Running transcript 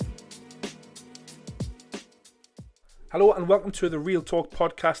Hello and welcome to the Real Talk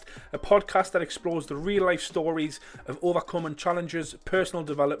podcast, a podcast that explores the real life stories of overcoming challenges, personal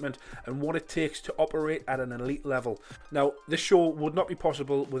development and what it takes to operate at an elite level. Now, this show would not be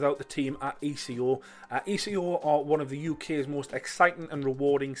possible without the team at ECO. ECO are one of the UK's most exciting and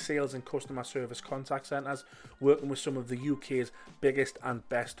rewarding sales and customer service contact centres, working with some of the UK's biggest and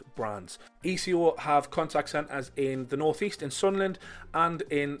best brands. ECO have contact centres in the North East in Sunderland and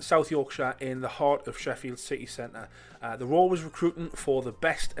in South Yorkshire in the heart of Sheffield City Centre. They're always recruiting for the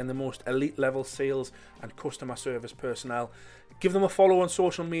best and the most elite level sales and customer service personnel. Give them a follow on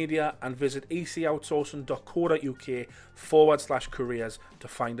social media and visit ecoutsourcing.co.uk/careers to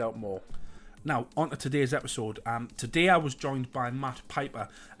find out more. Now, on to today's episode. Today I was joined by Matt Piper.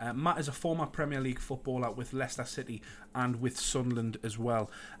 Matt is a former Premier League footballer with Leicester City and with Sunderland as well.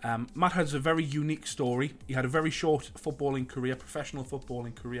 Matt has a very unique story. He had a very short professional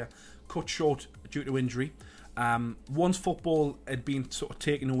footballing career, cut short due to injury. Once football had been sort of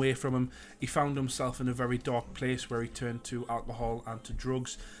taken away from him, he found himself in a very dark place where he turned to alcohol and to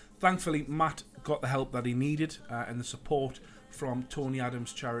drugs. Thankfully, Matt got the help that he needed and the support from Tony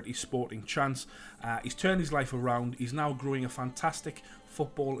Adams' charity Sporting Chance. He's turned his life around. He's now growing a fantastic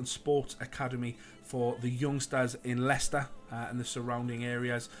football and sports academy for the youngsters in Leicester and the surrounding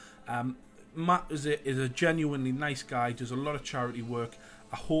areas. Matt is a genuinely nice guy, does a lot of charity work.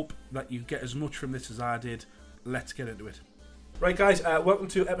 I hope that you get as much from this as I did. Let's get into it. Right guys, welcome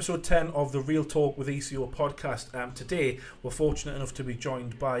to episode 10 of the Real Talk with ECO podcast. Today we're fortunate enough to be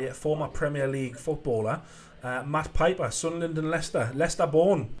joined by a former Premier League footballer, Matt Piper, Sunderland and Leicester. Leicester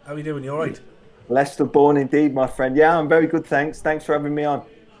born. How are you doing? You alright? Leicester born indeed, my friend. Yeah, I'm very good, thanks. Thanks for having me on.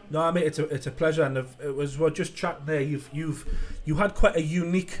 No, I mean it's a pleasure, and we're just chatting there. You had quite a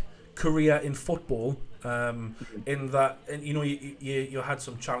unique career in football. In that, and you had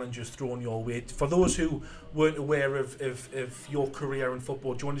some challenges thrown your way. For those who weren't aware of your career in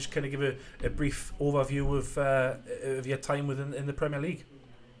football, do you want to just kind of give a brief overview of your time in the Premier League?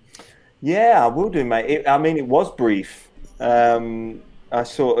 Yeah, I will do, mate. It was brief. I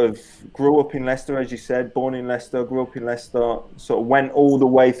sort of grew up in Leicester, as you said, born in Leicester, grew up in Leicester, sort of went all the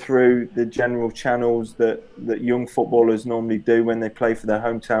way through the general channels that young footballers normally do when they play for their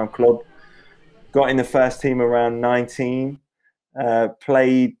hometown club. Got in the first team around 19,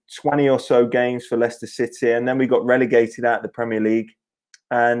 played 20 or so games for Leicester City, and then we got relegated out of the Premier League.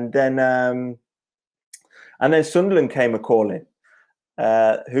 And then Sunderland came a-calling,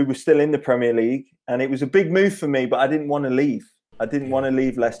 who was still in the Premier League. And it was a big move for me, but I didn't want to leave. I didn't want to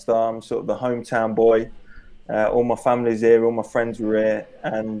leave Leicester. I'm sort of the hometown boy. All my family's here, all my friends were here.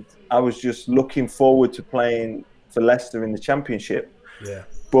 And I was just looking forward to playing for Leicester in the Championship. Yeah.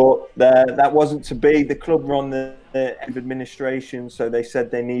 But that wasn't to be. The club were on the administration, so they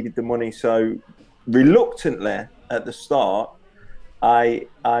said they needed the money. So reluctantly at the start, I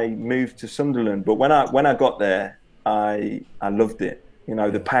moved to Sunderland. But when I got there, I loved it.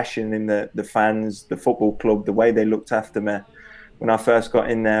 The passion in the fans, the football club, the way they looked after me when I first got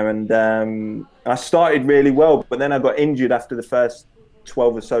in there. And I started really well, but then I got injured after the first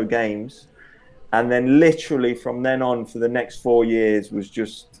 12 or so games. And then literally from then on for the next 4 years was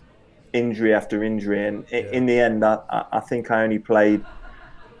just injury after injury. And in the end, I think I only played,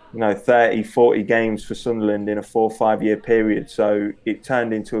 30, 40 games for Sunderland in a 4 or 5 year period. So it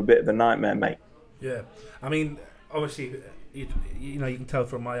turned into a bit of a nightmare, mate. Yeah. I mean, obviously, you can tell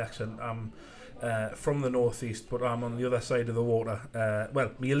from my accent, I'm from the North East, but I'm on the other side of the water.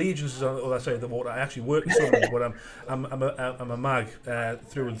 Well, my allegiance is on the other side of the water. I actually work in Sunderland, but I'm a mag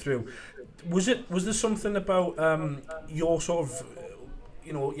through and through. Was there something about your sort of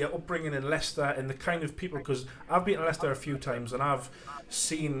your upbringing in Leicester and the kind of people? Because I've been to Leicester a few times and I've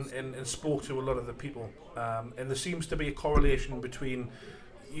seen and spoke to a lot of the people, and there seems to be a correlation between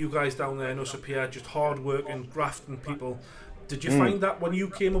you guys down there and us up here, just hard work and grafting people. Did you find that when you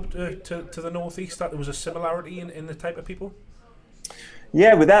came up to the North East that there was a similarity in the type of people?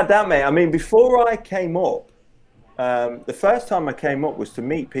 Yeah, without doubt, mate. I mean, before I came up, the first time I came up was to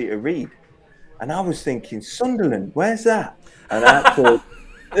meet Peter Reid. And I was thinking, Sunderland, where's that? And I had to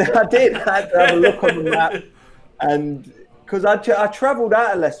have a look on the map. And because I travelled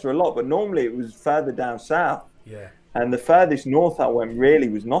out of Leicester a lot, but normally it was further down south. Yeah. And the furthest north I went really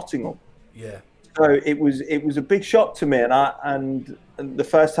was Nottingham. Yeah. So it was a big shock to me. And the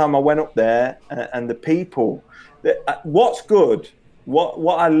first time I went up there and the people, what's good,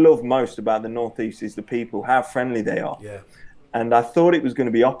 what I love most about the North East is the people, how friendly they are. Yeah. And I thought it was going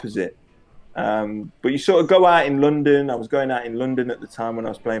to be opposite. But you sort of go out in London. I was going out in London at the time when I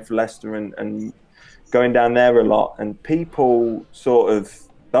was playing for Leicester and going down there a lot. And people sort of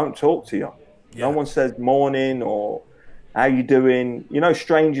don't talk to you. Yeah. No one says morning or how you doing? You know,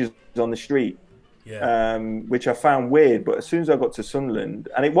 strangers on the street, Yeah. which I found weird. But as soon as I got to Sunderland,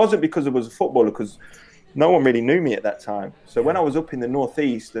 and it wasn't because I was a footballer, because no one really knew me at that time. So when Yeah. I was up in the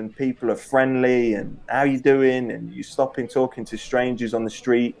northeast and people are friendly and how you doing, and you stopping talking to strangers on the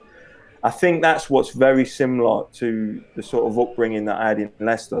street, I think that's what's very similar to the sort of upbringing that I had in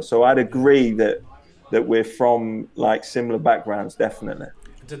Leicester. So I'd agree that we're from like similar backgrounds, definitely.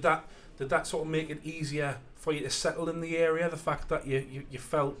 Did that did that sort of make it easier for you to settle in the area? The fact that you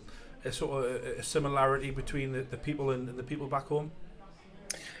felt a sort of a similarity between the people and the people back home.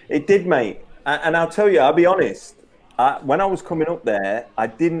 It did, mate. And I'll tell you, I'll be honest. When I was coming up there, I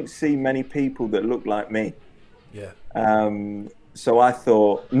didn't see many people that looked like me. Yeah. So I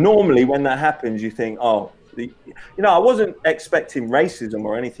thought, normally when that happens, you think, oh, I wasn't expecting racism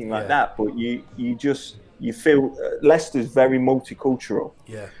or anything like that, but you feel Leicester's very multicultural.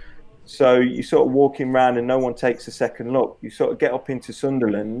 Yeah. So you sort of walking around and no one takes a second look. You sort of get up into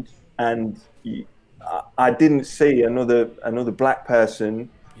Sunderland and I didn't see another black person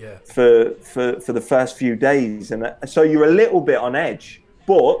for the first few days. And so you're a little bit on edge.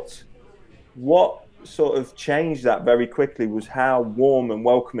 But what sort of changed that very quickly was how warm and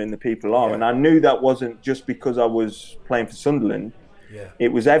welcoming the people are. And I knew that wasn't just because I was playing for Sunderland. Yeah. It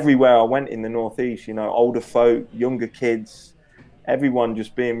was everywhere I went in the northeast, older folk, younger kids, everyone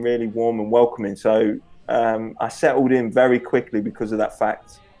just being really warm and welcoming. So I settled in very quickly because of that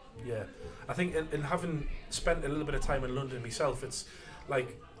fact. Yeah, I think in having spent a little bit of time in London myself, it's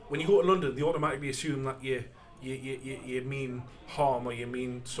like when you go to London, they automatically assume that you mean harm or you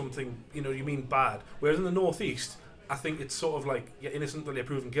mean something, you mean bad. Whereas in the northeast, I think it's sort of like you're innocent until you're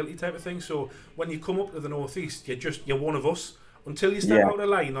proven guilty type of thing. So when you come up to the northeast, you're one of us. Until you step out of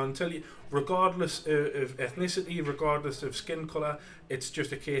line, or until you, regardless of ethnicity, regardless of skin colour, it's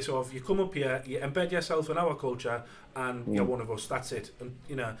just a case of you come up here, you embed yourself in our culture, and you're one of us. That's it. And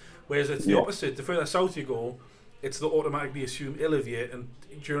whereas it's the opposite. The further south you go, it's the automatically assumed ill of you. And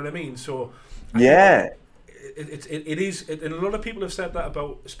do you know what I mean? So it is, and a lot of people have said that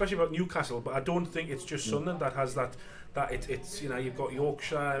especially about Newcastle, but I don't think it's just Sunderland that has that. It's you've got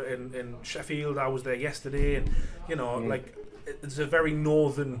Yorkshire and Sheffield. I was there yesterday, and like. It's a very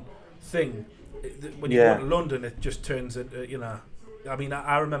northern thing. When you go to London, it just turns into, I mean,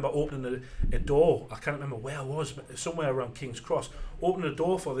 I remember opening a door. I can't remember where I was, but somewhere around King's Cross. Opening a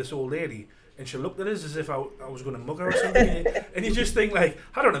door for this old lady, and she looked at us as if I was going to mug her or something. And you just think, like,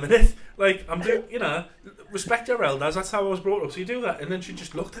 hold on a minute, like I'm doing, respect your elders. That's how I was brought up. So you do that, and then she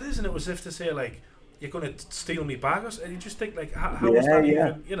just looked at us, and it was as if to say, like, you're going to steal me bag, and you just think, like, how is that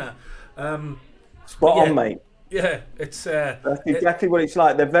even, Spot on, mate. Yeah, it's that's exactly what it's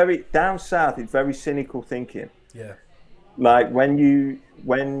like. They're very down south. It's very cynical thinking. Yeah, like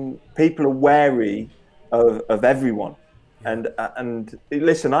when people are wary of everyone, and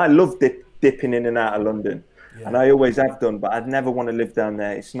listen, I love dipping in and out of London, and I always have done. But I'd never want to live down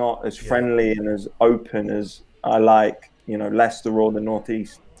there. It's not as friendly and as open as I like, Leicester or the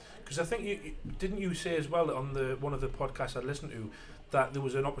northeast. Because I think didn't you say as well on one of the podcasts I listened to, that there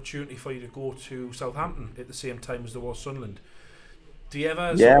was an opportunity for you to go to Southampton at the same time as there was Sunderland. Do you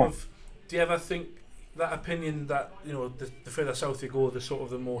ever do you ever think that opinion that the further south you go, the sort of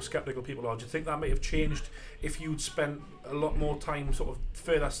the more sceptical people are? Do you think that might have changed if you'd spent a lot more time sort of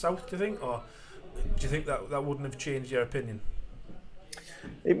further south? Do you think, or do you think that wouldn't have changed your opinion?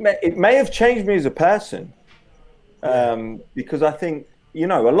 It may have changed me as a person, because I think a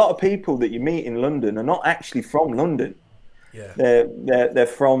lot of people that you meet in London are not actually from London. Yeah. They're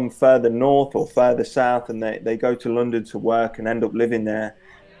from further north or further south, and they go to London to work and end up living there,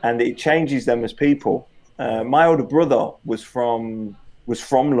 and it changes them as people. My older brother was from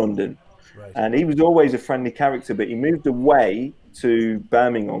London, right. And he was always a friendly character, but he moved away to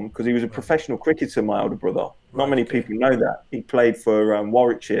Birmingham because he was a professional cricketer. My older brother, not many people know that he played for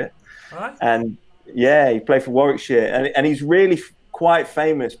Warwickshire, right. And he played for Warwickshire, and he's really quite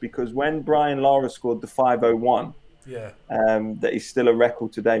famous because when Brian Lara scored the 501. That is still a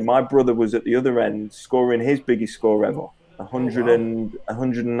record today. My brother was at the other end scoring his biggest score ever,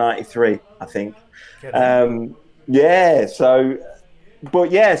 193, I think. So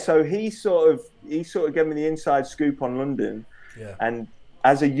he sort of gave me the inside scoop on London. And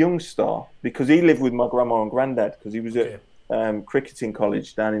as a youngster, because he lived with my grandma and granddad, because he was at cricketing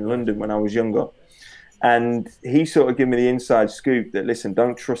college down in London when I was younger, and he sort of gave me the inside scoop that, listen,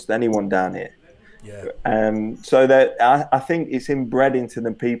 don't trust anyone down here. So that I think it's inbred into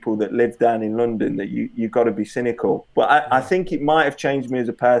the people that live down in London that you got to be cynical. But I think it might have changed me as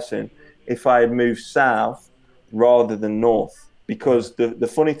a person if I had moved south rather than north. Because the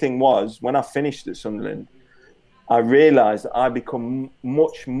funny thing was, when I finished at Sunderland, I realised that I become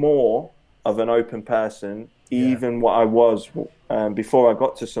much more of an open person, even what I was before I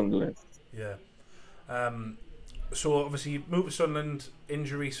got to Sunderland. Yeah. So obviously you moved to Sunderland,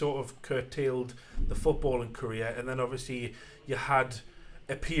 injury sort of curtailed the footballing career, and then obviously you had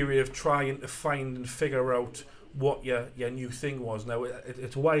a period of trying to find and figure out what your new thing was. Now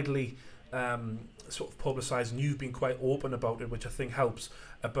it's widely sort of publicised, and you've been quite open about it, which I think helps,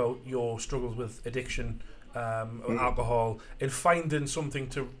 about your struggles with addiction, alcohol, and finding something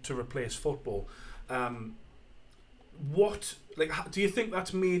to replace football. What, like, do you think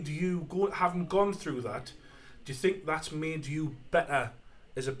that's made you, having gone through that, do you think that's made you better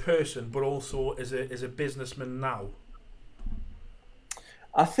as a person, but also as a businessman now?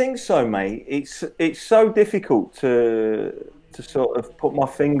 I think so, mate. It's so difficult to sort of put my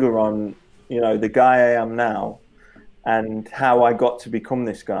finger on, the guy I am now, and how I got to become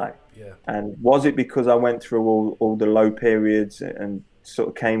this guy. Yeah. And was it because I went through all the low periods and sort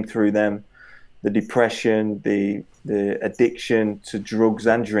of came through them, the depression, the addiction to drugs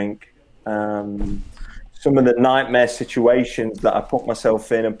and drink, some of the nightmare situations that I put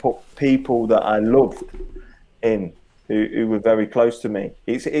myself in and put people that I loved in, who were very close to me.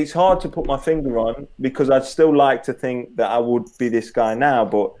 It's hard to put my finger on, because I'd still like to think that I would be this guy now,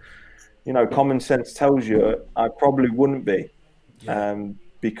 but common sense tells you I probably wouldn't be,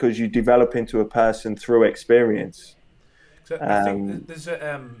 because you develop into a person through experience. So I think there's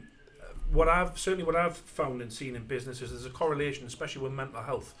what I've found and seen in businesses, there's a correlation, especially with mental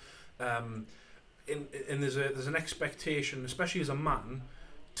health. And there's an expectation, especially as a man,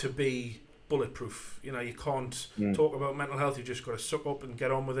 to be bulletproof. You can't talk about mental health. You just got to suck up and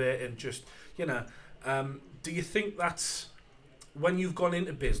get on with it, and just do you think that's, when you've gone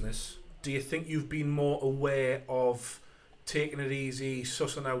into business, do you think you've been more aware of taking it easy,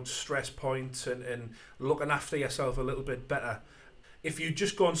 sussing out stress points, and looking after yourself a little bit better? If you'd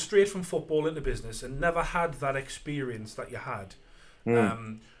just gone straight from football into business and never had that experience that you had,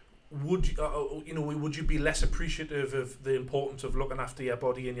 would you be less appreciative of the importance of looking after your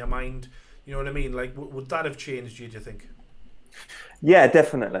body and your mind? You know what I mean? Like, would that have changed you, do you think? Yeah,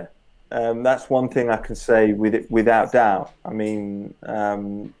 definitely. That's one thing I can say without doubt. I mean,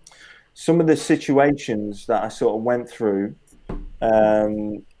 some of the situations that I sort of went through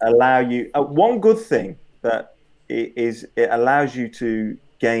allow you. One good thing that it allows you to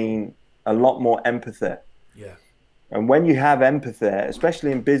gain a lot more empathy. Yeah. And when you have empathy,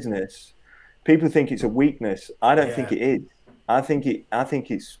 especially in business, people think it's a weakness. I don't think it is. I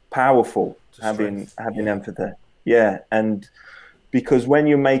think it's powerful, having empathy. Yeah, and because when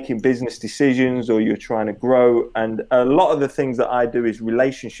you're making business decisions or you're trying to grow, and a lot of the things that I do is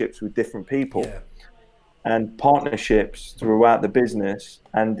relationships with different people and partnerships throughout the business,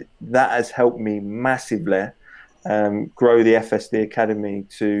 and that has helped me massively grow the FSD Academy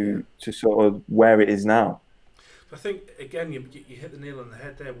to sort of where it is now. I think, again, you hit the nail on the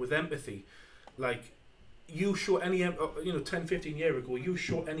head there with empathy. Like, you show any 10, 15 years ago, you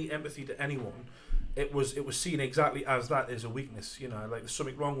show any empathy to anyone, it was seen exactly as that is a weakness. Like, there's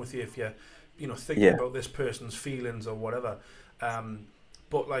something wrong with you if you're thinking about this person's feelings or whatever.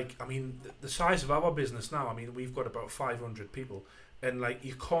 But like, I mean, the size of our business now, I mean, we've got about 500 people, and like,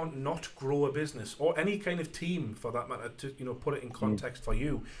 you can't not grow a business or any kind of team for that matter. To put it in context for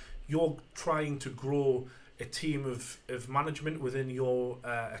you, you're trying to grow a team of management within your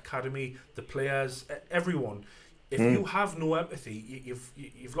academy, the players, everyone. If you have no empathy,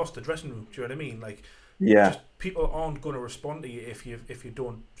 you've lost the dressing room. Do you know what I mean? Like, just, people aren't going to respond to you if you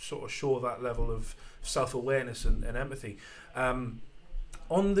don't sort of show that level of self-awareness and empathy. On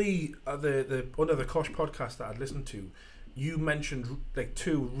the under the Kosh podcast that I'd listened to, you mentioned like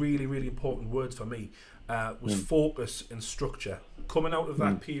two really, really important words for me. Was focus and structure. Coming out of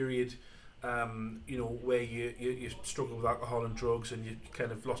that period, where you struggled with alcohol and drugs and you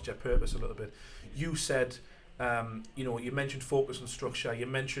kind of lost your purpose a little bit. You said, you mentioned focus and structure. You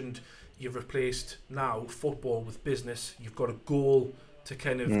mentioned you've replaced now football with business. You've got a goal to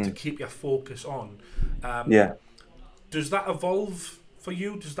kind of to keep your focus on. Does that evolve for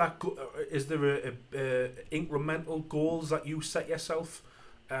you? Is there a incremental goals that you set yourself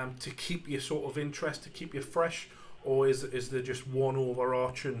to keep your sort of interest, to keep you fresh, or is there just one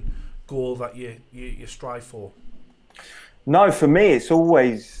overarching goal that you strive for? No, for me, it's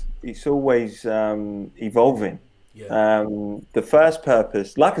always evolving. The first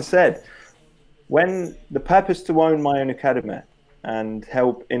purpose, like I said, when the purpose to own my own academy and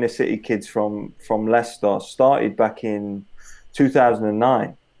help inner city kids from Leicester started back in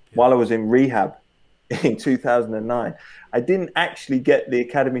 2009, while I was in rehab in 2009. I didn't actually get the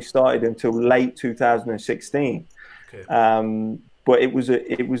academy started until late 2016. Okay. But it was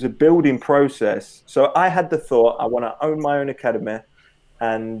a building process. So I had the thought, I want to own my own academy,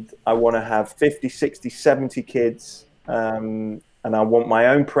 and I want to have 50, 60, 70 kids, and I want my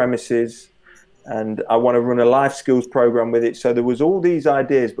own premises, and I want to run a life skills program with it. So there was all these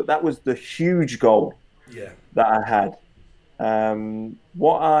ideas, but that was the huge goal that I had.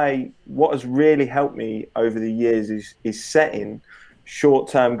 What has really helped me over the years is setting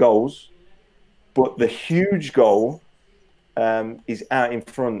short-term goals, but the huge goal is out in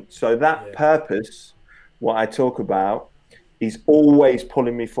front. So that purpose, what I talk about, is always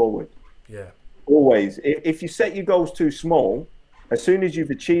pulling me forward. Yeah. Always. If you set your goals too small, as soon as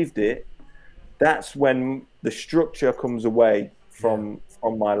you've achieved it, that's when the structure comes away from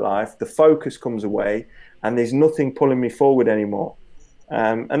my life. The focus comes away, and there's nothing pulling me forward anymore.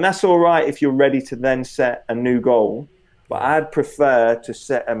 And that's all right if you're ready to then set a new goal. But I'd prefer to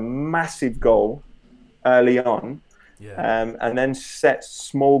set a massive goal early on, and then set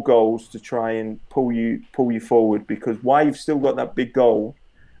small goals to try and pull you forward. Because while you've still got that big goal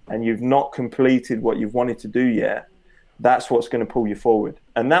and you've not completed what you've wanted to do yet, that's what's going to pull you forward.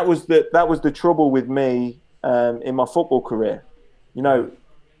 And that was the trouble with me in my football career. You know,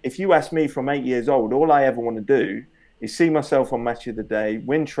 if you ask me from 8 years old, all I ever want to do is see myself on Match of the Day,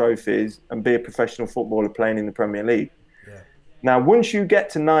 win trophies, and be a professional footballer playing in the Premier League. Now, once you get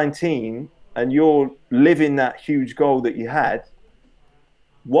to 19 and you're living that huge goal that you had,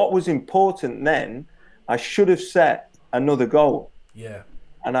 what was important then, I should have set another goal.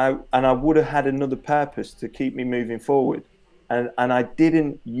 And I would have had another purpose to keep me moving forward. And I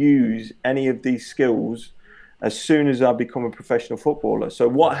didn't use any of these skills as soon as I become a professional footballer. So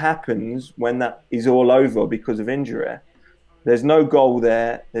what happens when that is all over because of injury? There's no goal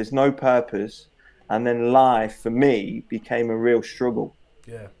there. There's no purpose. And then life, for me, became a real struggle.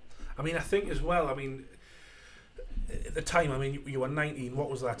 Yeah. I mean, I think as well, I mean, at the time, I mean, you were 19. What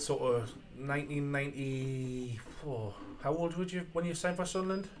was that, sort of 1994? How old were you when you signed for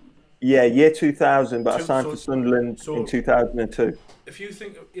Sunderland? Yeah, year 2000, but I signed for Sunderland in 2002. If you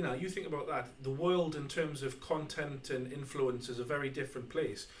think, you think about that, the world in terms of content and influence is a very different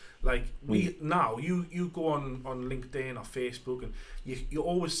place. Like now, you go on LinkedIn or Facebook, and you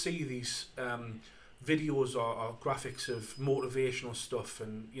always see these videos or graphics of motivational stuff,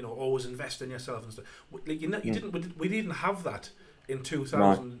 and always invest in yourself and stuff. Like we didn't have that in 2000.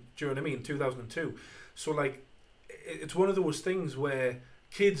 Right. Do you know what I mean? 2002. So like, it's one of those things where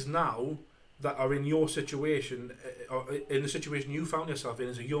kids now that are in your situation, or in the situation you found yourself in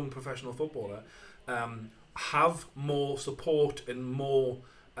as a young professional footballer, have more support and more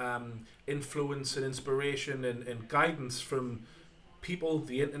influence and inspiration and guidance from people,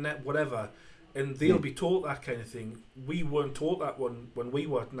 the internet, whatever, and they'll be taught that kind of thing. We weren't taught that when we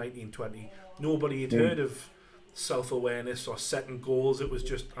were 19, 20. Nobody had heard of self-awareness or setting goals. It was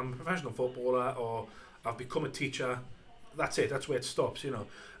just, I'm a professional footballer, or I've become a teacher. That's it. That's where it stops, Do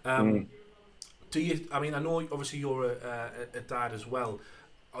you? I mean, I know obviously you're a dad as well.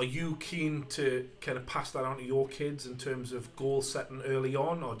 Are you keen to kind of pass that on to your kids in terms of goal setting early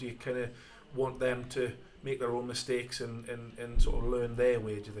on, or do you kind of want them to make their own mistakes and sort of learn their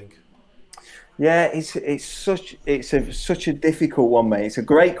way? Do you think? Yeah, it's such a difficult one, mate. It's a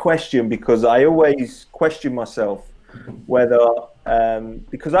great question, because I always question myself whether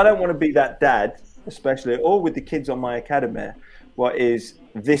because I don't want to be that dad, especially, or with the kids on my academy,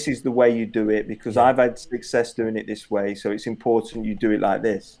 this is the way you do it, because I've had success doing it this way, so it's important you do it like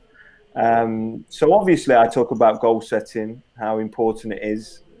this. So obviously I talk about goal setting, how important it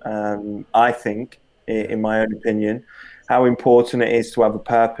is, I think, in my own opinion, how important it is to have a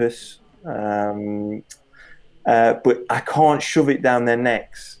purpose, but I can't shove it down their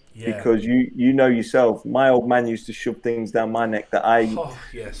necks. Because you know yourself, my old man used to shove things down my neck that I... Oh,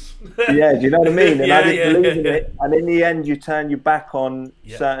 yes. Yeah, do you know what I mean? And I didn't believe in it. And in the end, you turn your back on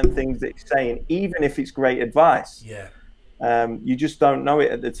certain things that he's saying, even if it's great advice. You just don't know it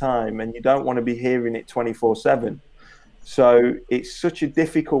at the time, and you don't want to be hearing it 24/7. So it's such a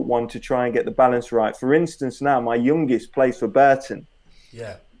difficult one to try and get the balance right. For instance, now my youngest plays for Burton.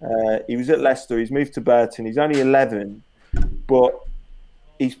 He was at Leicester. He's moved to Burton. He's only 11, but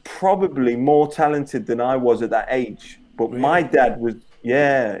he's probably more talented than I was at that age. But really? My dad was,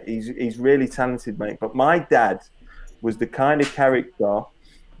 he's really talented, mate. But my dad was the kind of character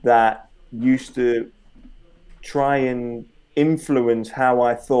that used to try and influence how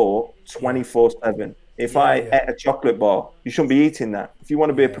I thought 24/7. If I ate a chocolate bar, you shouldn't be eating that. If you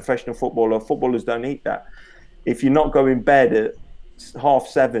want to be a professional footballer, footballers don't eat that. If you're not going to bed at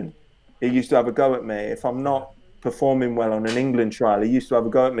 7:30, he used to have a go at me. If I'm not performing well on an England trial, he used to have a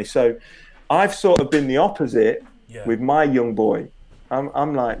go at me. So I've sort of been the opposite, with my young boy.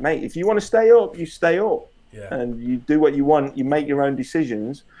 I'm like, mate, if you want to stay up, you stay up. Yeah. And you do what you want. You make your own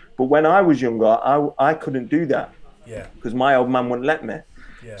decisions. But when I was younger, I couldn't do that. Yeah. Because my old man wouldn't let me.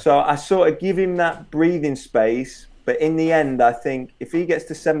 Yeah. So I sort of give him that breathing space. But in the end, I think if he gets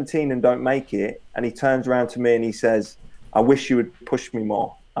to 17 and don't make it, and he turns around to me and he says, I wish you would push me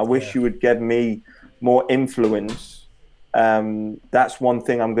more. I wish you would give me more influence. That's one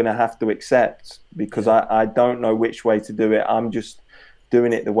thing I'm going to have to accept, because I don't know which way to do it. I'm just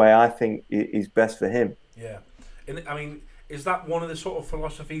doing it the way I think is best for him. Yeah. And I mean, is that one of the sort of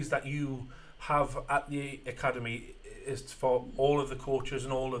philosophies that you have at the academy, is for all of the coaches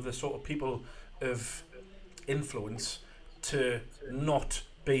and all of the sort of people of influence to not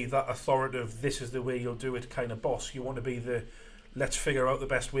be that authoritative, this is the way you'll do it kind of boss? You want to be the let's figure out the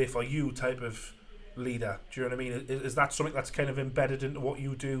best way for you type of leader. Do you know what I mean? Is that something that's kind of embedded into what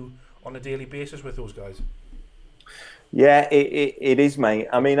you do on a daily basis with those guys? Yeah, it is, mate.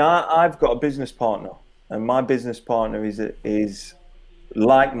 I mean, I've got a business partner, and my business partner is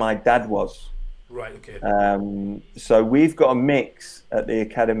like my dad was. Right, okay. So we've got a mix at the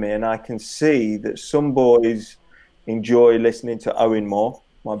academy, and I can see that some boys enjoy listening to Owen Moore,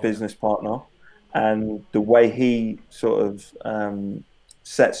 my business partner, and the way he sort of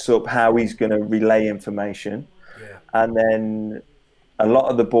sets up how he's going to relay information. Yeah. And then a lot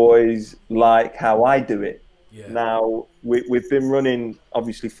of the boys like how I do it. Yeah. Now, we've been running,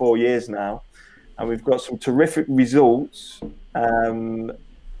 obviously, 4 years now, and we've got some terrific results.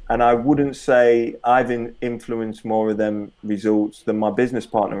 And I wouldn't say I've influenced more of them results than my business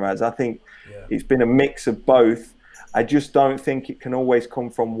partner has. I think it's been a mix of both. I just don't think it can always come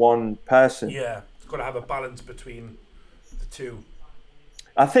from one person. Yeah, it's got to have a balance between the two.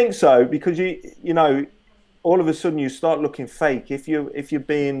 I think so, because you know, all of a sudden you start looking fake if you're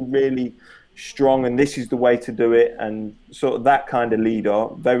being really strong and this is the way to do it, and sort of that kind of leader,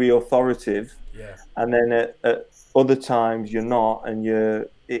 very authoritative. Yeah. And then at other times you're not, and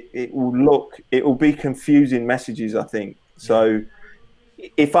it will be confusing messages, I think. So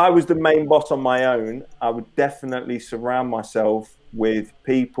if I was the main boss on my own, I would definitely surround myself with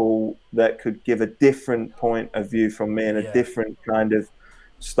people that could give a different point of view from me and a different kind of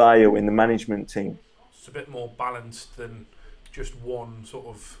style in the management team. It's a bit more balanced than just one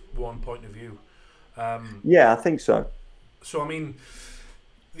point of view. Yeah, I think so. So I mean,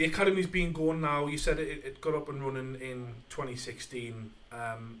 the academy's been going now. You said it got up and running in 2016.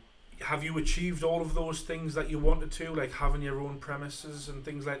 Have you achieved all of those things that you wanted to, like having your own premises and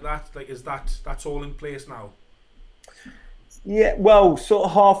things like that? Like, that's all in place now? Yeah, well, sort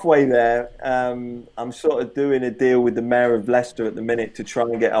of halfway there. I'm sort of doing a deal with the Mayor of Leicester at the minute to try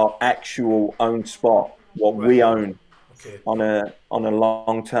and get our actual own spot, what we own, on a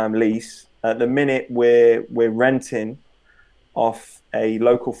long-term lease. At the minute, we're renting off a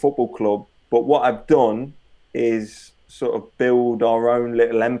local football club, but what I've done is sort of build our own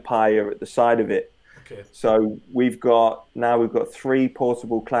little empire at the side of it. Okay. So we've got 3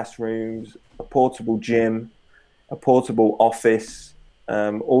 portable classrooms, a portable gym, a portable office,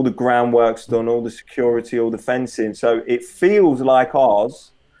 all the groundwork's done, all the security, all the fencing. So it feels like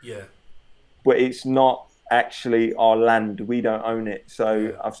ours, but it's not actually our land. We don't own it.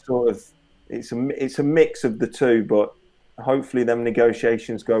 So I've sort of, it's a mix of the two, but hopefully them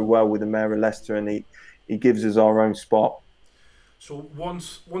negotiations go well with the Mayor of Leicester, and he gives us our own spot. So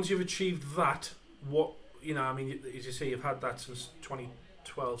once you've achieved that, what, you know, I mean, as you say, you've had that since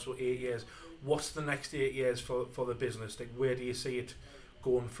 2012, so 8 years. What's the next 8 years for the business? Like, where do you see it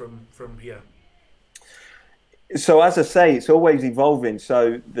going from here? So as I say, it's always evolving.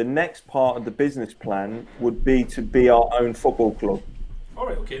 So the next part of the business plan would be to be our own football club. All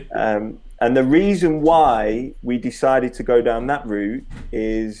right, okay. And the reason why we decided to go down that route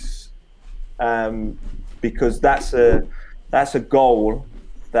is because that's a goal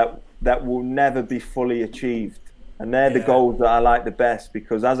that will never be fully achieved. And they're the goals that I like the best,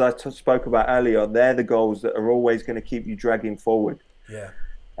 because as I spoke about earlier, they're the goals that are always going to keep you dragging forward. Yeah.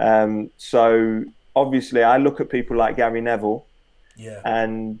 So obviously I look at people like Gary Neville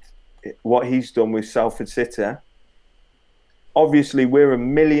and what he's done with Salford City. Obviously we're a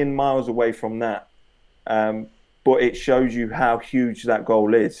million miles away from that. But it shows you how huge that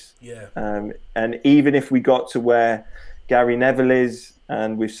goal is. Yeah. And even if we got to where Gary Neville is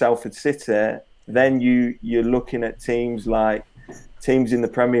and with Salford City, then you're looking at teams in the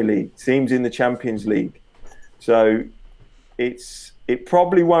Premier League, teams in the Champions League. So it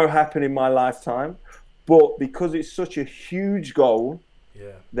probably won't happen in my lifetime, but because it's such a huge goal,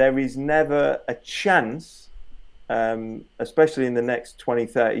 there is never a chance, especially in the next 20,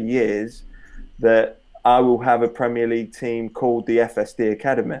 30 years, that I will have a Premier League team called the FSD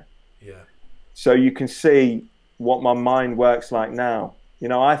Academy. Yeah. So you can see what my mind works like now. You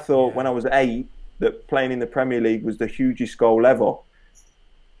know, I thought when I was 8 that playing in the Premier League was the hugest goal ever.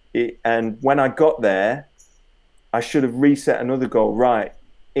 And when I got there, I should have reset another goal. Right,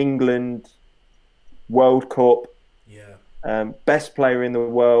 England, World Cup, best player in the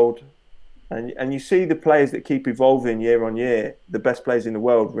world. And you see the players that keep evolving year on year, the best players in the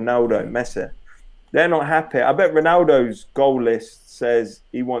world, Ronaldo, Messi. They're not happy. I bet Ronaldo's goal list says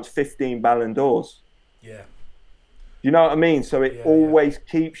he wants 15 Ballon d'Ors. Yeah. You know what I mean? So it always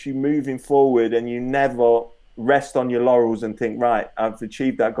keeps you moving forward, and you never rest on your laurels and think, right, I've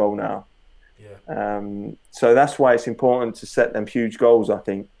achieved that goal now. Yeah. So that's why it's important to set them huge goals, I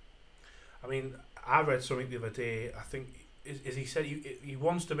think. I mean, I read something the other day. I think is he said he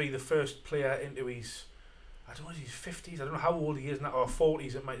wants to be the first player into his, I don't know, his 50s. I don't know how old he is now, or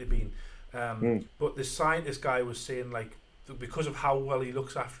 40s it might have been. But the scientist guy was saying, like, because of how well he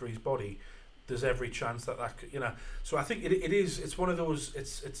looks after his body, there's every chance that you know. So I think it's one of those.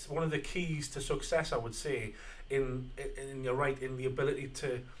 It's one of the keys to success, I would say. In you're right, in the ability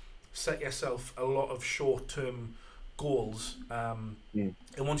to set yourself a lot of short-term goals, and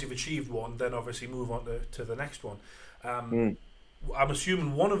once you've achieved one, then obviously move on to the next one. I'm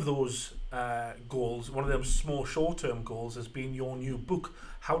assuming one of those goals, one of them small short-term goals, has been your new book.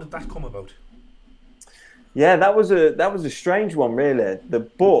 How did that come about? Yeah, that was a strange one, really. The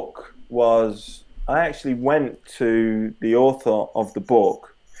book was, I actually went to the author of the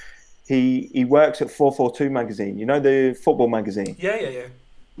book. He works at 442 magazine. You know, the football magazine? Yeah.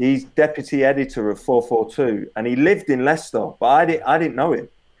 He's deputy editor of 442, and he lived in Leicester, but I didn't know him.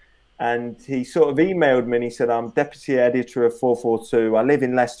 And he sort of emailed me and he said, I'm deputy editor of 442. I live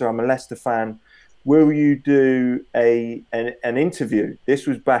in Leicester. I'm a Leicester fan. Will you do an interview? This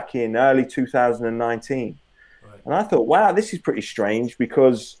was back in early 2019. Right. And I thought, wow, this is pretty strange,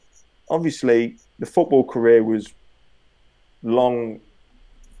 because obviously the football career was long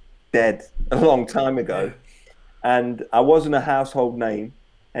dead a long time ago. And I wasn't a household name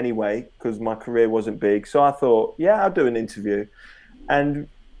anyway, because my career wasn't big. So I thought, yeah, I'll do an interview. And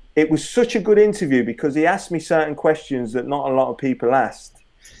it was such a good interview because he asked me certain questions that not a lot of people asked.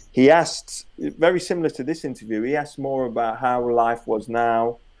 He asked, very similar to this interview, he asked more about how life was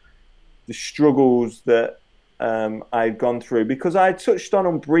now, the struggles that I'd gone through, because I touched on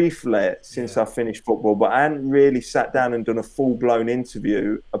them briefly since I finished football, but I hadn't really sat down and done a full-blown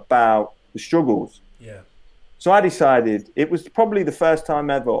interview about the struggles. Yeah. So I decided, it was probably the first time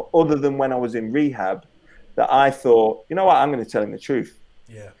ever, other than when I was in rehab, that I thought, you know what, I'm going to tell him the truth.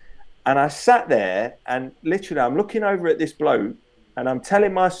 Yeah. And I sat there and literally I'm looking over at this bloke and I'm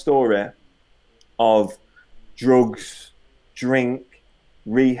telling my story of drugs, drink,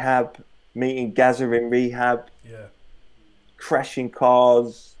 rehab, meeting Gaza in rehab, crashing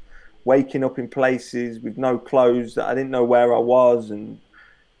cars, waking up in places with no clothes that I didn't know where I was, and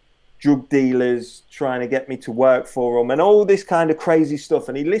drug dealers trying to get me to work for them and all this kind of crazy stuff.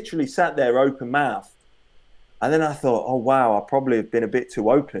 And he literally sat there open mouthed. And then I thought, oh, wow, I probably have been a bit too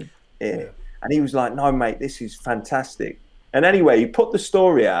open here. Yeah. And he was like, no, mate, this is fantastic. And anyway, he put the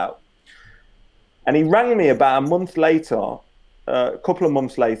story out and he rang me about a month later, a couple of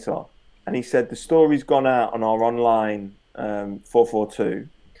months later. And he said, the story's gone out on our online 442.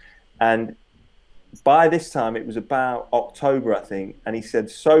 And by this time, it was about October, I think. And he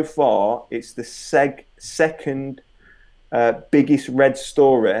said, so far, it's the second biggest read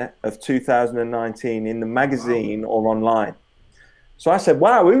story of 2019 in the magazine or online. So I said,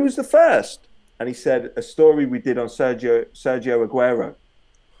 wow, who was the first? And he said, a story we did on Sergio Aguero.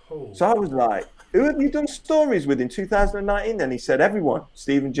 Oh. So I was like, who have you done stories with in 2019? And he said, everyone.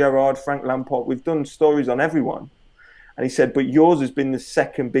 Steven Gerrard, Frank Lampard, we've done stories on everyone. And he said, but yours has been the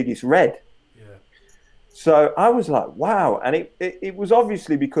second biggest read. Yeah. So I was like, wow. And it was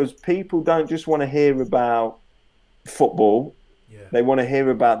obviously because people don't just want to hear about football. Yeah. They want to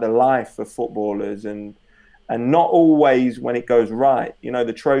hear about the life of footballers, and not always when it goes right. You know,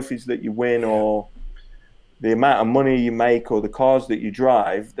 the trophies that you win or the amount of money you make or the cars that you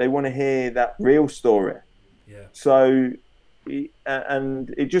drive, they want to hear that real story. Yeah. So,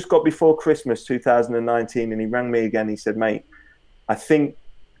 and it just got before Christmas 2019 and he rang me again. He said, mate, I think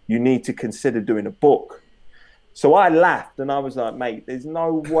you need to consider doing a book. So I laughed and I was like, mate, there's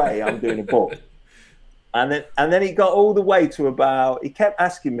no way I'm doing a book. And then he got all the way to about, he kept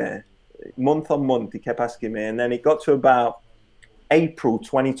asking me, month on month, he kept asking me. And then it got to about April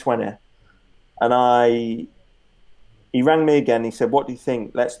 2020. And he rang me again. He said, what do you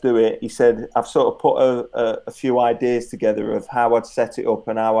think? Let's do it. He said, I've sort of put a few ideas together of how I'd set it up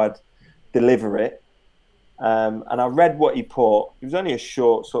and how I'd deliver it. And I read what he put. It was only a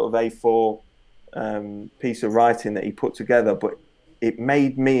short sort of A4 piece of writing that he put together, but it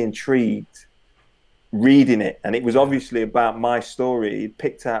made me intrigued reading it. And it was obviously about my story. He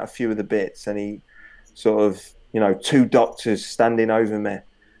picked out a few of the bits, and he sort of, you know, 2 doctors standing over me,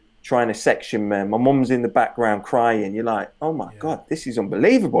 trying to section me. My mum's in the background crying. You're like, oh my God, this is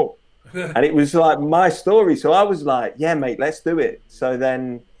unbelievable. And it was like my story. So I was like, yeah, mate, let's do it. So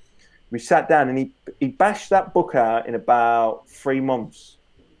then we sat down, and he bashed that book out in about 3 months.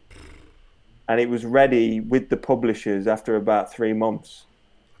 And it was ready with the publishers after about 3 months.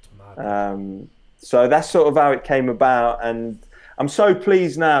 That's mad. So that's sort of how it came about. And I'm so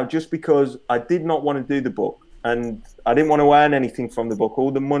pleased now, just because I did not want to do the book, and I didn't want to earn anything from the book.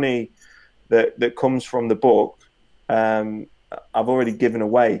 All the money that comes from the book, I've already given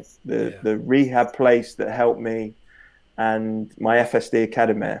away. The rehab place that helped me, and my FSD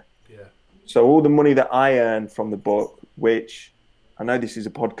Academy. So all the money that I earned from the book, which I know this is a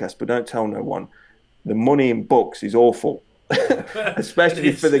podcast, but don't tell no one, the money in books is awful,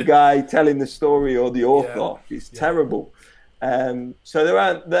 especially for the guy telling the story or the author. It's terrible. So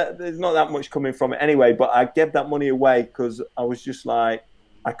there's not that much coming from it anyway, but I gave that money away because I was just like,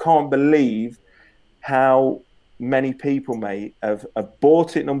 I can't believe how many people, mate, have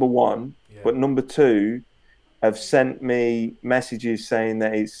bought it, number one, but number two, have sent me messages saying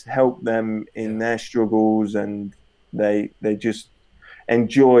that it's helped them in their struggles, and they just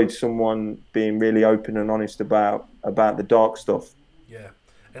enjoyed someone being really open and honest about the dark stuff. Yeah,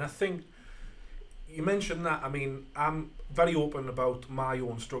 and I think you mentioned that. I mean, I'm very open about my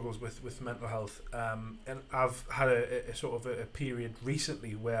own struggles with mental health, and I've had a sort of a period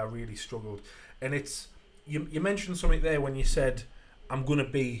recently where I really struggled. And it's you mentioned something there when you said I'm going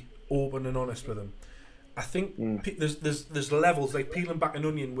to be open and honest with them. I think there's levels, like peeling back an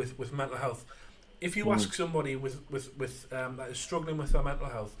onion with mental health. If you ask somebody with that is struggling with their mental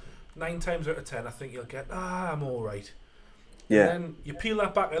health, 9 times out of 10, I think you'll get, I'm all right. Yeah. And then you peel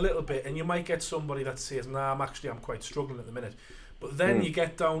that back a little bit, and you might get somebody that says, I'm quite struggling at the minute. But then you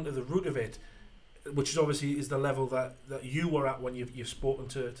get down to the root of it, which is obviously is the level that you were at when you've spoken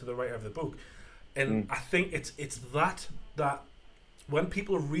to the writer of the book. And I think it's that when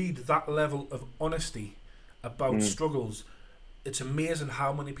people read that level of honesty about struggles, it's amazing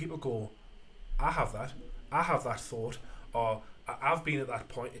how many people go, I have that thought, or I've been at that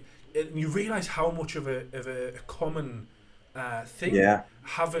point. And you realise how much of a common thing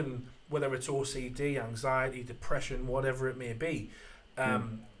having, whether it's OCD, anxiety, depression, whatever it may be.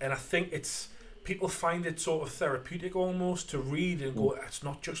 And I think it's people find it sort of therapeutic almost to read and go, it's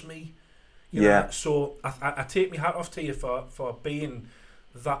not just me. You know? So I take my hat off to you for being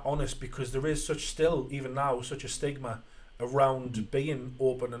that honest, because there is still even now such a stigma around being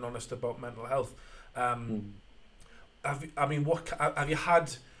open and honest about mental health. Have you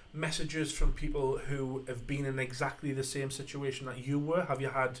had messages from people who have been in exactly the same situation that you were? Have you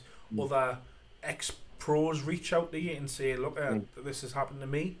had other ex-pros reach out to you and say, look, this has happened to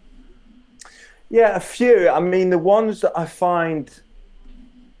me? Yeah, a few. I mean, the ones that I find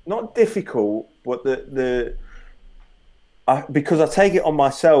not difficult, but because I take it on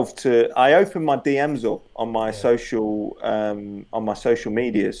myself I open my DMs up on my social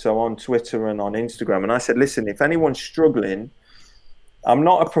media, so on Twitter and on Instagram, and I said, listen, if anyone's struggling, I'm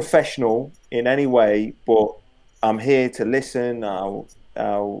not a professional in any way, but I'm here to listen. I'll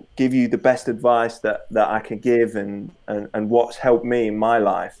give you the best advice that I can give, and what's helped me in my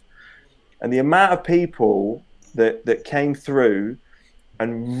life. And the amount of people that came through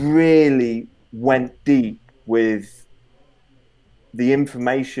and really went deep with the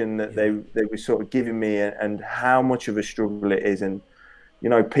information that they were sort of giving me, and how much of a struggle it is. And, you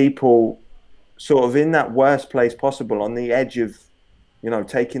know, people sort of in that worst place possible, on the edge of, you know,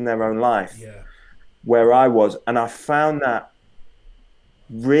 taking their own life, where I was. And I found that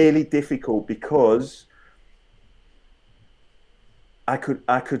really difficult, because I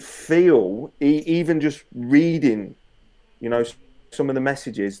could feel, even just reading, you know, some of the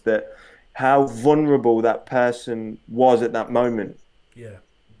messages, that how vulnerable that person was at that moment. Yeah.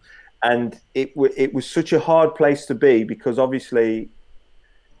 And it was such a hard place to be, because obviously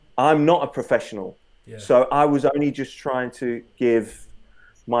I'm not a professional. Yeah. So I was only just trying to give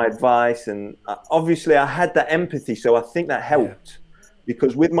my advice, and obviously I had that empathy. So I think that helped,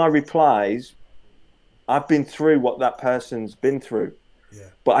 because with my replies, I've been through what that person's been through. Yeah.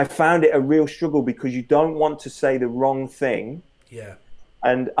 But I found it a real struggle, because you don't want to say the wrong thing. Yeah.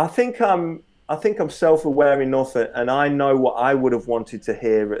 And I think I'm self-aware enough, and I know what I would have wanted to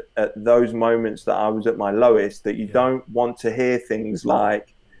hear at those moments that I was at my lowest, that you don't want to hear things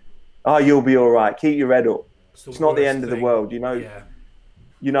like, oh, you'll be all right, keep your head up. It's not the end of the world, Yeah.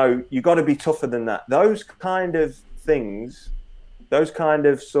 You got to be tougher than that. Those kind of things, those kind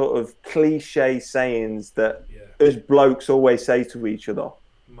of sort of cliche sayings that us blokes always say to each other,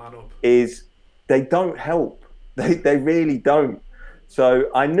 man up, is they don't help. They really don't. So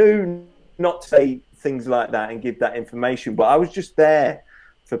I knew not to say things like that and give that information, but I was just there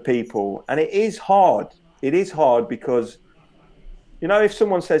for people. And it is hard. It is hard because, if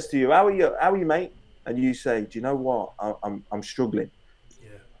someone says to you, how are you, mate? And you say, do you know what? I'm struggling.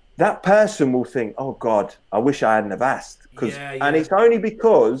 That person will think, oh God, I wish I hadn't have asked. And it's only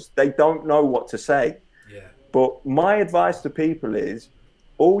because they don't know what to say. But my advice to people is,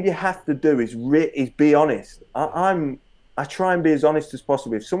 all you have to do is be honest. I try and be as honest as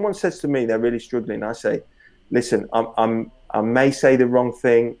possible. If someone says to me they're really struggling, I say, listen, I may say the wrong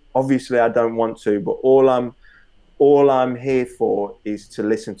thing. Obviously, I don't want to, but all I'm here for is to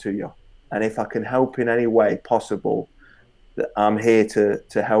listen to you. And if I can help in any way possible, I'm here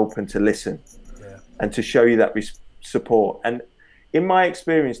to help and to listen and to show you that support. And in my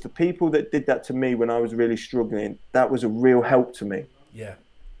experience, the people that did that to me when I was really struggling, that was a real help to me.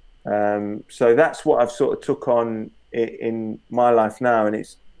 So that's what I've sort of took on in my life now. And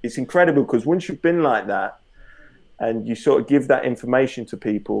it's incredible because once you've been like that and you sort of give that information to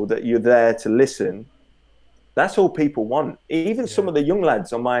people that you're there to listen, that's all people want. Even some of the young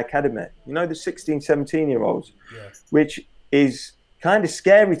lads on my academy, the 16, 17-year-olds, which is kind of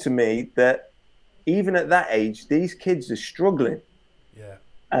scary to me that even at that age, these kids are struggling.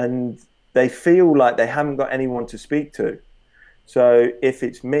 And they feel like they haven't got anyone to speak to. So if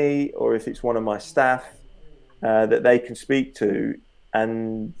it's me or if it's one of my staff that they can speak to,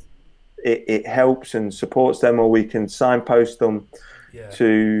 and it helps and supports them, or we can signpost them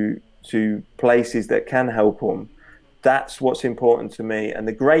to places that can help them, that's what's important to me. And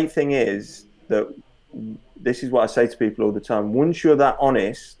the great thing is that this is what I say to people all the time. Once you're that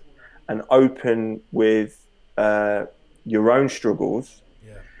honest and open with your own struggles,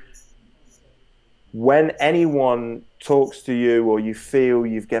 when anyone talks to you, or you feel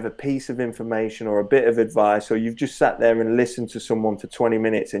you've given a piece of information or a bit of advice, or you've just sat there and listened to someone for 20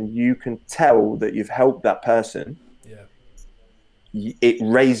 minutes and you can tell that you've helped that person, it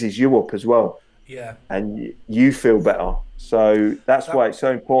raises you up as well. And you feel better. So that's why it's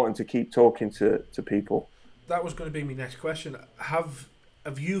so important to keep talking to people. That was going to be my next question. Have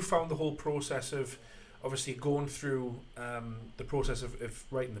you found the whole process of obviously going through the process of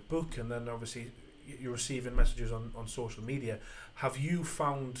writing the book, and then obviously you're receiving messages on social media, have you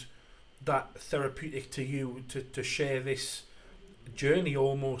found that therapeutic to you to share this journey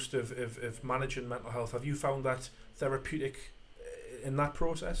almost of managing mental health? Have you found that therapeutic in that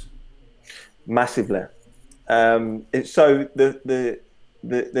process? Massively. So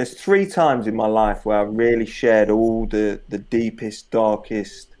there's 3 times in my life where I've really shared all the deepest,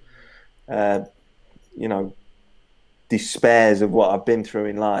 darkest, despairs of what I've been through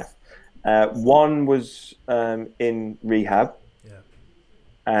in life. One was in rehab,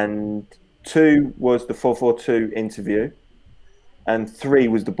 and 2 was the 442 interview, and 3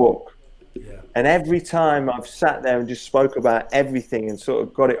 was the book. And every time I've sat there and just spoke about everything and sort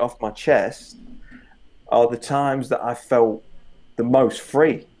of got it off my chest are the times that I felt the most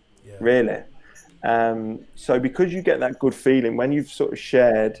free, really. So because you get that good feeling when you've sort of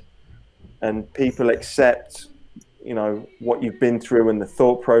shared and people accept, what you've been through and the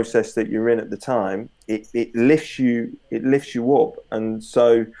thought process that you're in at the time, it lifts you up. And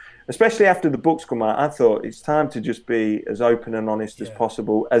so, especially after the book's come out, I thought it's time to just be as open and honest as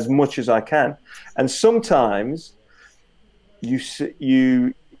possible, as much as I can. And sometimes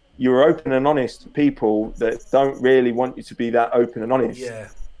you're open and honest to people that don't really want you to be that open and honest.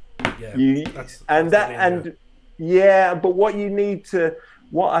 But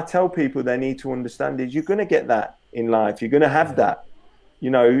what I tell people they need to understand is you're going to get that in life. You're going to have that,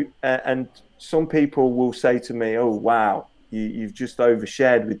 and some people will say to me, oh, wow, you've just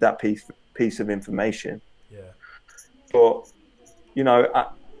overshared with that piece of information. But,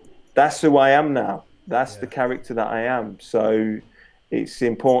 that's who I am now. That's the character that I am. So it's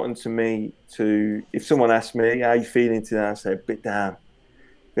important to me if someone asks me, how are you feeling today? I say,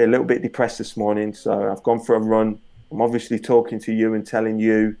 a little bit depressed this morning. So I've gone for a run. I'm obviously talking to you and telling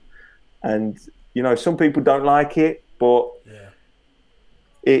you, and some people don't like it, but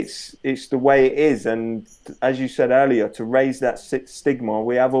it's the way it is. And as you said earlier, to raise that stigma,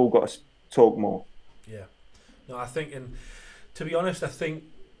 we have all got to talk more. I think, and to be honest, I think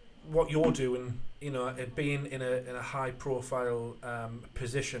what you're doing, being in a high profile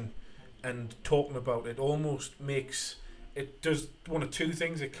position and talking about it almost makes it does one of two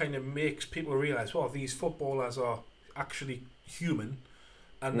things. It kind of makes people realise, well, these footballers are actually human,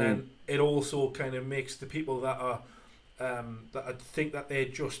 and then it also kind of makes the people that are that I think that they're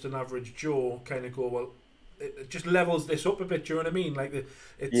just an average Joe kind of go, well, it just levels this up a bit. Do you know what I mean? Like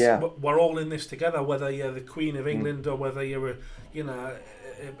we're all in this together. Whether you're the Queen of England or whether you're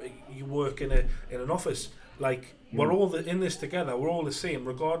you work in an office, like we're all in this together. We're all the same,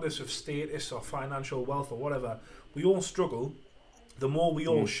 regardless of status or financial wealth or whatever. We all struggle. The more we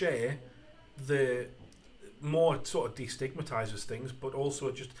all share, the more it sort of destigmatizes things, but also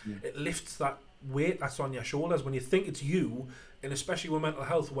it lifts that weight that's on your shoulders when you think it's you, and especially with mental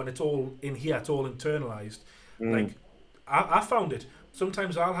health, when it's all in here, it's all internalized. Like I found it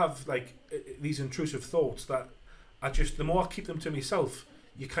sometimes I'll have like these intrusive thoughts that the more I keep them to myself,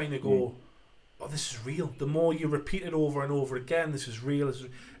 you kind of go, oh, this is real. The more you repeat it over and over again, this is real,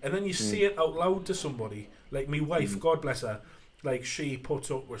 and then you say it out loud to somebody. Like my wife, God bless her, like she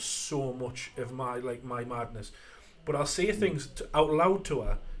puts up with so much of my madness, but I'll say things out loud to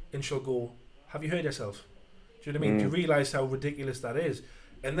her, and she'll go, have you heard yourself? Do you know what I mean? Do you realise how ridiculous that is?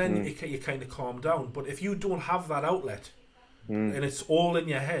 And then you kind of calm down. But if you don't have that outlet, and it's all in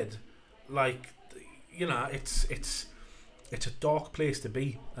your head, like, you know, it's a dark place to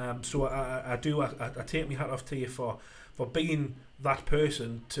be. So I take my hat off to you for being that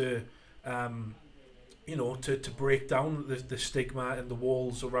person to to break down the stigma and the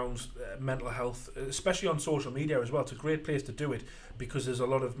walls around mental health, especially on social media as well. It's a great place to do it because there's a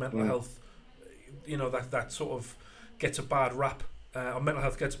lot of mental health, that sort of gets a bad rap, or mental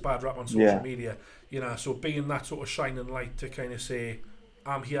health gets a bad rap on social media. So being that sort of shining light to kind of say,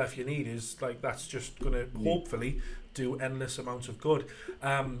 I'm here if you need, is like, that's just going to hopefully do endless amounts of good.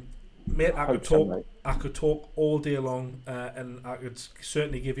 Mate, I could talk all day long, and I could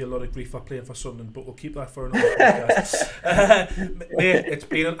certainly give you a lot of grief for playing for Sunderland, but we'll keep that for another podcast. Mate, it's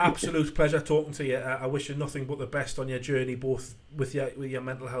been an absolute pleasure talking to you. I wish you nothing but the best on your journey, both with your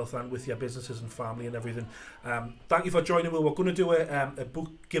mental health and with your businesses and family and everything. Thank you for joining me. We're going to do a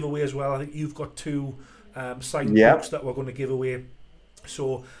book giveaway as well. I think you've got 2 signed books that we're going to give away.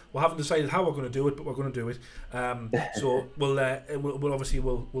 So we haven't decided how we're going to do it, but we're going to do it. So we'll obviously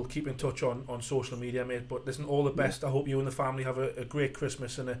we'll keep in touch on social media, mate. But listen, all the best. I hope you and the family have a great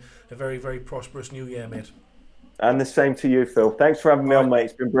Christmas and a very, very prosperous New Year, mate. And the same to you, Phil. Thanks for having me on, mate.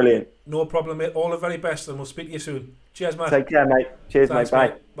 It's been brilliant. No problem, mate. All the very best, and we'll speak to you soon. Cheers, mate. Take care, mate. Cheers, Thanks,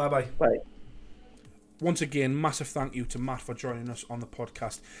 mate. Bye. Bye. Bye. Once again, massive thank you to Matt for joining us on the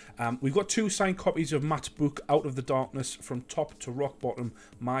podcast. We've got 2 signed copies of Matt's book, Out of the Darkness, From Top to Rock Bottom,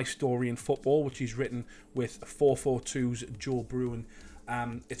 My Story in Football, which he's written with 442's Joe Bruin.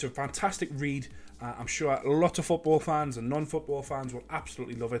 It's a fantastic read. I'm sure lots of football fans and non-football fans will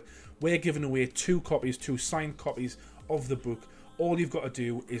absolutely love it. We're giving away 2 signed copies of the book. All you've got to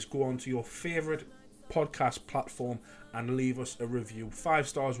do is go onto your favourite podcast platform and leave us a review. 5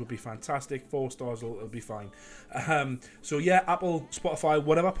 stars would be fantastic. 4 stars will be fine. So yeah, Apple, Spotify,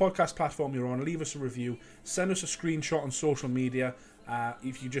 whatever podcast platform you're on, leave us a review. Send us a screenshot on social media.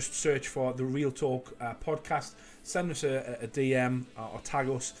 If you just search for the Real Talk podcast, send us a DM or tag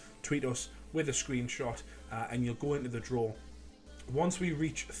us, tweet us with a screenshot, and you'll go into the draw. Once we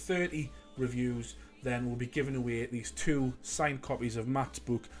reach 30 reviews, then we'll be giving away these 2 signed copies of Matt's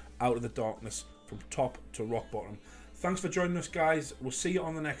book, Out of the Darkness, From Top to Rock Bottom. Thanks for joining us, guys. We'll see you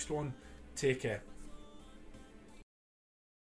on the next one. Take care.